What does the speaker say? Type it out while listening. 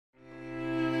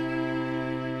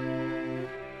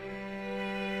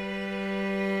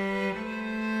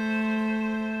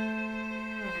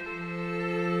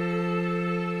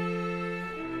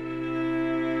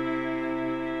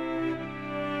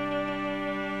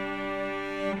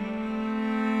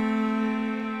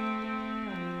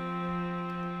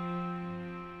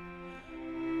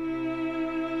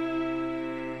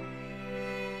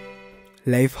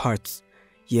Life hurts.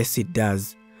 Yes, it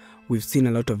does. We've seen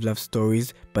a lot of love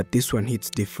stories, but this one hits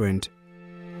different.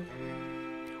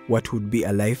 What would be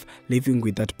a life living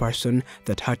with that person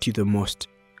that hurt you the most?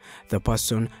 The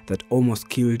person that almost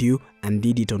killed you and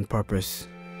did it on purpose.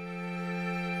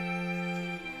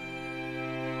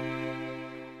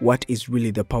 What is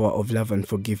really the power of love and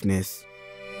forgiveness?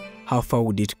 How far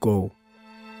would it go?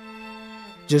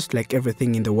 Just like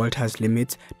everything in the world has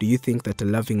limits, do you think that a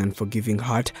loving and forgiving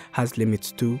heart has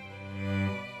limits too?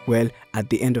 Well, at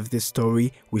the end of this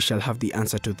story, we shall have the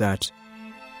answer to that.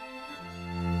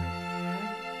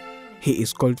 He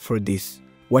is called for this.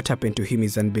 What happened to him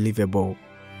is unbelievable.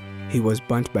 He was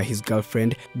burnt by his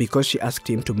girlfriend because she asked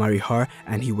him to marry her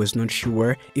and he was not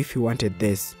sure if he wanted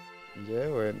this.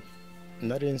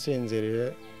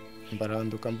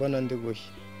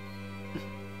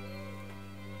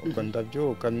 Ubwo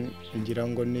ndabyuka ngira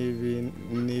ngo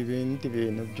n'ibindi bintu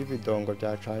by'ibidongo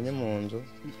byacanye mu nzu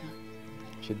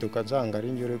shiduka zanga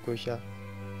ari njye uri gushya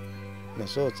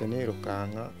nasohotse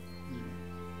nirukanka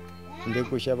ndi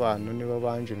gushya abantu nibo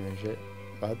banjimije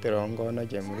bateraho ngo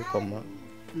nagiye muri koma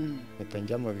mpita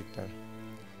njya mu bitaro.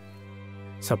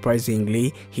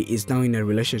 Surprisingly, he is now in a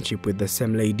relationship with the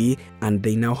same lady and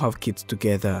they now have kids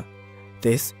together.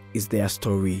 This is their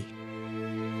story.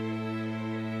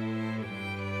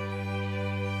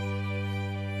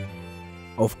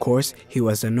 Of course, he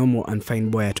was a normal and fine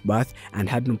boy at birth and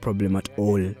had no problem at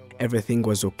all. Everything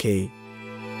was okay.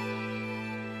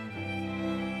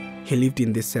 He lived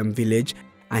in the same village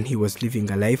and he was living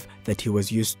a life that he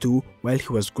was used to while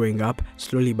he was growing up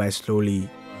slowly by slowly.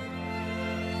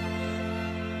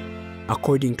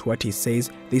 According to what he says,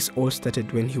 this all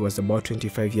started when he was about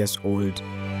 25 years old.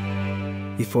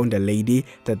 He found a lady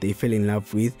that they fell in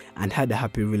love with and had a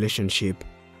happy relationship.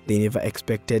 They never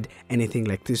expected anything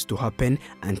like this to happen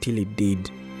until it did.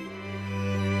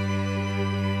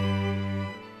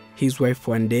 His wife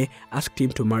one day asked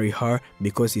him to marry her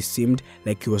because he seemed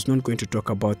like he was not going to talk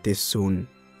about this soon.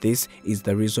 This is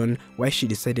the reason why she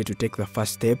decided to take the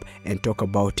first step and talk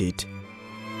about it.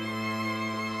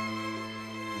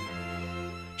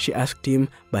 She asked him,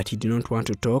 but he did not want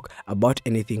to talk about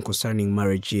anything concerning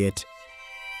marriage yet.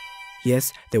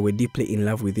 Yes, they were deeply in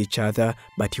love with each other,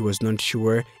 but he was not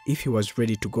sure if he was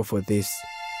ready to go for this.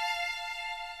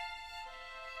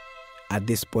 At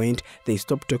this point, they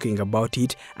stopped talking about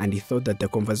it and he thought that the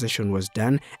conversation was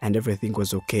done and everything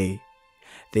was okay.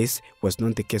 This was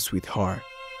not the case with her.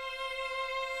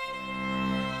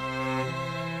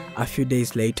 A few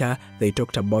days later, they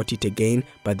talked about it again,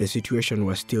 but the situation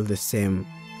was still the same.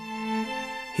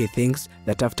 He thinks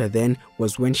that after then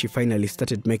was when she finally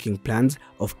started making plans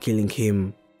of killing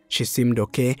him. She seemed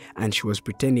okay and she was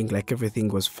pretending like everything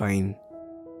was fine.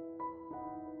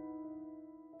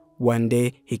 One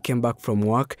day, he came back from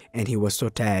work and he was so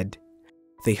tired.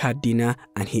 They had dinner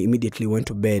and he immediately went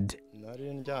to bed.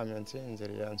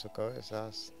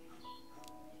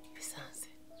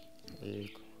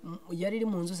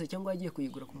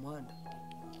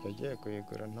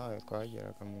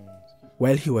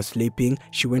 While he was sleeping,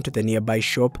 she went to the nearby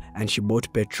shop and she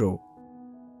bought petrol.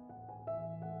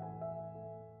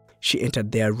 She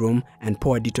entered their room and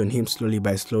poured it on him slowly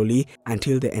by slowly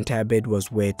until the entire bed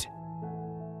was wet.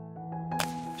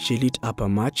 She lit up a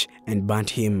match and burnt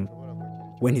him.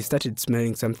 When he started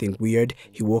smelling something weird,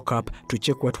 he woke up to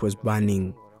check what was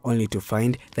burning, only to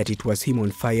find that it was him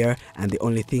on fire, and the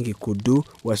only thing he could do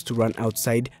was to run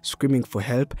outside screaming for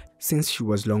help since she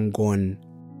was long gone.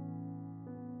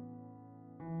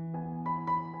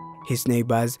 His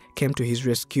neighbors came to his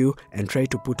rescue and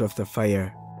tried to put off the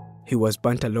fire. He was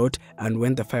burnt a lot, and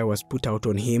when the fire was put out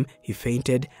on him, he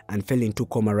fainted and fell into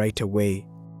coma right away.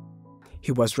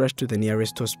 He was rushed to the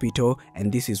nearest hospital,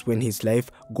 and this is when his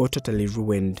life got totally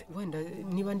ruined.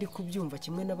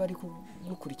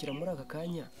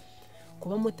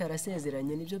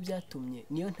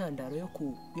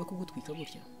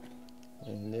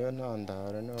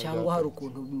 cyangwa hari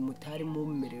ukuntu mutari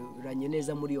mumeranye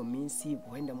neza muri iyo minsi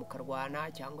wenda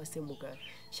mukarwana cyangwa se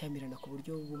mugashyamirana ku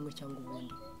buryo bumwe cyangwa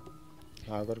ubundi.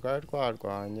 Ntabwo twari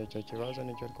twarwanye, icyo kibazo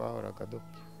nicyo twahoraga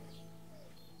dupfa.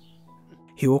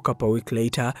 He woke up a week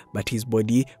later, but his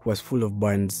body was full of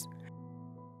burns.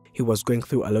 He was going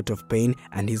through a lot of pain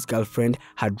and his girlfriend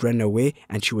had run away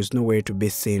and she was nowhere to be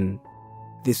seen.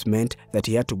 This meant that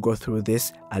he had to go through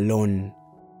this alone.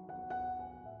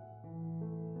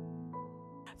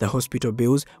 The hospital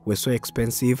bills were so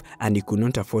expensive and he could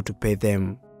not afford to pay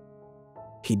them.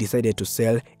 He decided to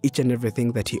sell each and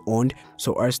everything that he owned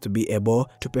so as to be able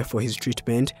to pay for his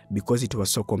treatment because it was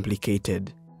so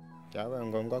complicated.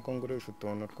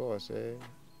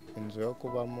 inzu yo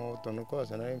kubamo utuntu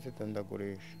twose nari mfite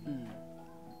ndagurisha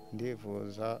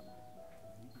ndifuza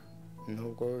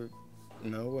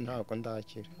n'ubu ntabwo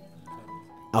ndakira.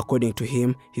 According to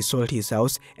him, he sold his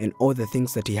house and all the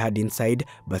things that he had inside,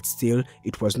 but still,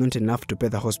 it was not enough to pay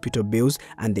the hospital bills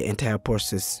and the entire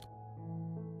process.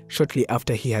 Shortly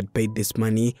after he had paid this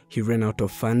money, he ran out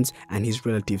of funds, and his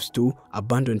relatives too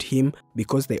abandoned him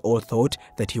because they all thought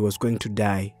that he was going to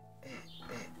die.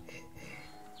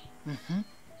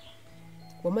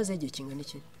 Wamaze igihe kingana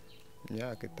iki?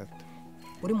 Imyaka 3.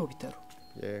 Uri mu bitaro?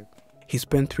 Yego. He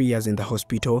spent 3 years in the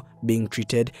hospital being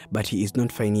treated, but he is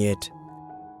not fine yet.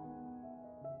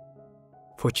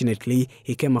 Fortunately,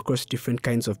 he came across different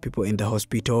kinds of people in the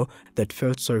hospital that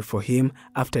felt sorry for him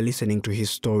after listening to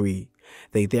his story.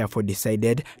 They therefore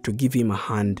decided to give him a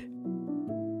hand.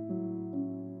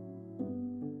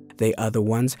 They are the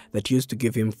ones that used to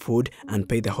give him food and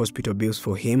pay the hospital bills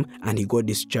for him, and he got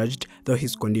discharged, though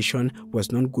his condition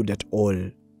was not good at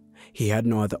all. He had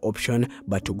no other option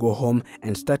but to go home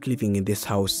and start living in this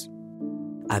house.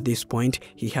 At this point,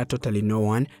 he had totally no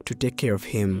one to take care of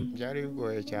him. Byari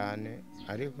bigoye cyane,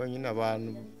 ariko nyine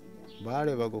abantu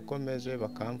bareba gukomeze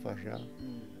bakamfasha,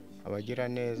 abagira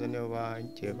neza niyo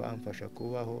bagiye bamfasha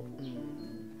kubaho,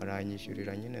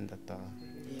 baranyishyurira nyine ndataha.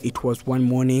 It was one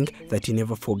morning that he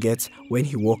never forgets when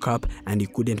he woke up and he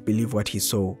couldn't believe what he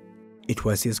saw. It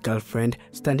was his girlfriend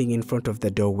standing in front of the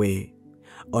doorway.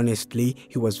 Honestly,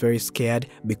 he was very scared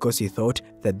because he thought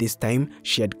that this time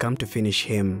she had come to finish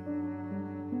him.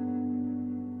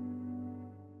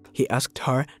 He asked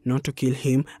her not to kill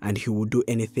him and he would do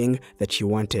anything that she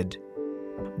wanted.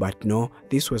 But no,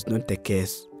 this was not the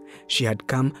case. She had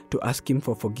come to ask him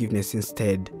for forgiveness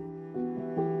instead.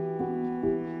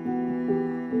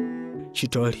 She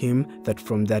told him that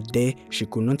from that day she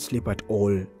could not sleep at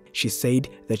all. She said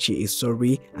that she is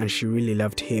sorry and she really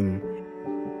loved him.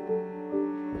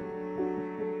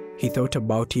 He thought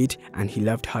about it and he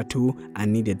loved her too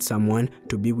and needed someone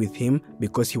to be with him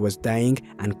because he was dying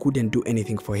and couldn't do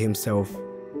anything for himself.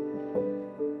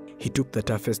 He took the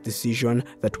toughest decision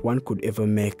that one could ever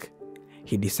make.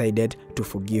 He decided to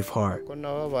forgive her.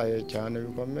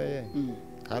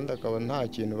 Kandi akaba nta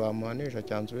kintu bamuhanisha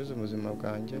cyansubiza ubuzima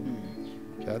bwanjye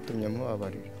byatumye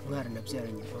mubabarira.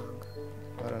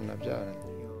 Baranabyaranye.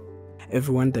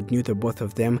 Everyone that knew the both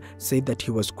of them said that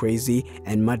he was crazy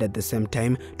and mad at the same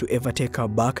time to ever take her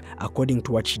back according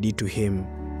to what she did to him.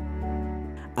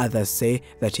 Others say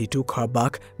that he took her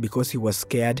back because he was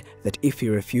scared that if he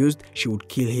refused, she would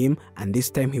kill him and this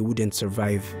time he wouldn't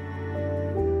survive.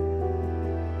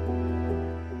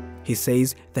 He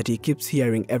says that he keeps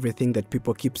hearing everything that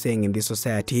people keep saying in this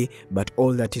society, but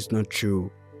all that is not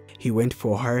true. He went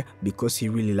for her because he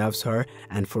really loves her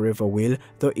and forever will,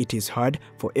 though it is hard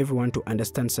for everyone to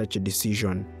understand such a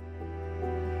decision.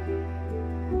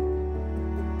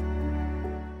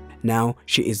 Now,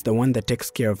 she is the one that takes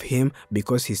care of him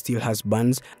because he still has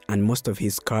burns and most of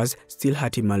his scars still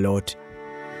hurt him a lot.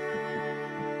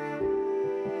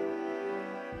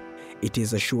 It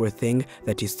is a sure thing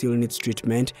that he still needs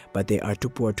treatment, but they are too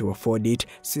poor to afford it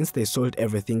since they sold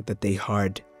everything that they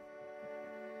had.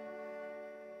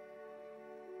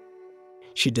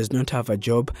 She does not have a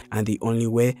job, and the only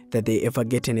way that they ever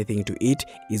get anything to eat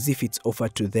is if it's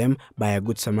offered to them by a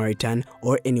good Samaritan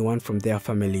or anyone from their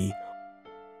family.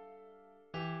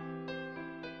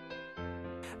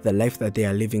 The life that they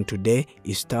are living today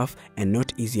is tough and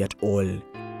not easy at all.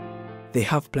 They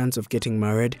have plans of getting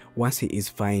married once he is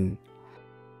fine.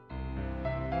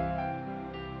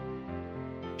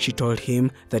 She told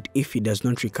him that if he does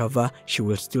not recover, she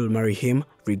will still marry him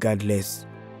regardless.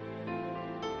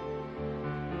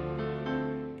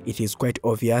 It is quite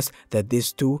obvious that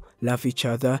these two love each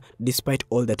other despite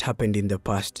all that happened in the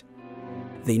past.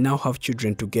 They now have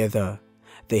children together.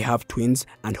 They have twins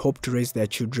and hope to raise their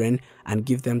children and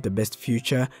give them the best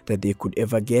future that they could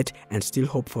ever get and still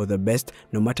hope for the best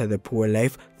no matter the poor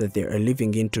life that they are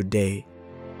living in today.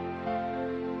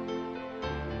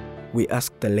 We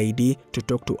asked the lady to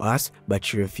talk to us, but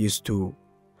she refused to.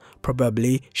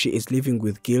 Probably she is living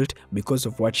with guilt because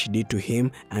of what she did to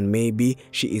him, and maybe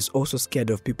she is also scared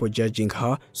of people judging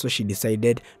her, so she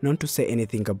decided not to say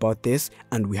anything about this,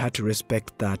 and we had to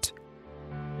respect that.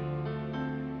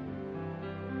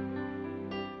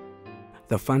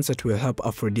 The funds that will help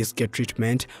Aphrodite get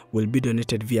treatment will be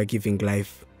donated via Giving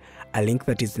Life. A link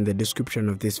that is in the description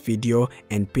of this video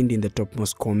and pinned in the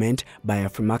topmost comment by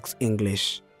Afrimax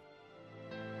English.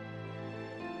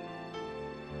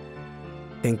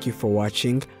 Thank you for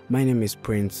watching. My name is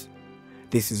Prince.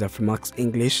 This is Afrimax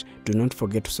English. Do not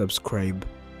forget to subscribe.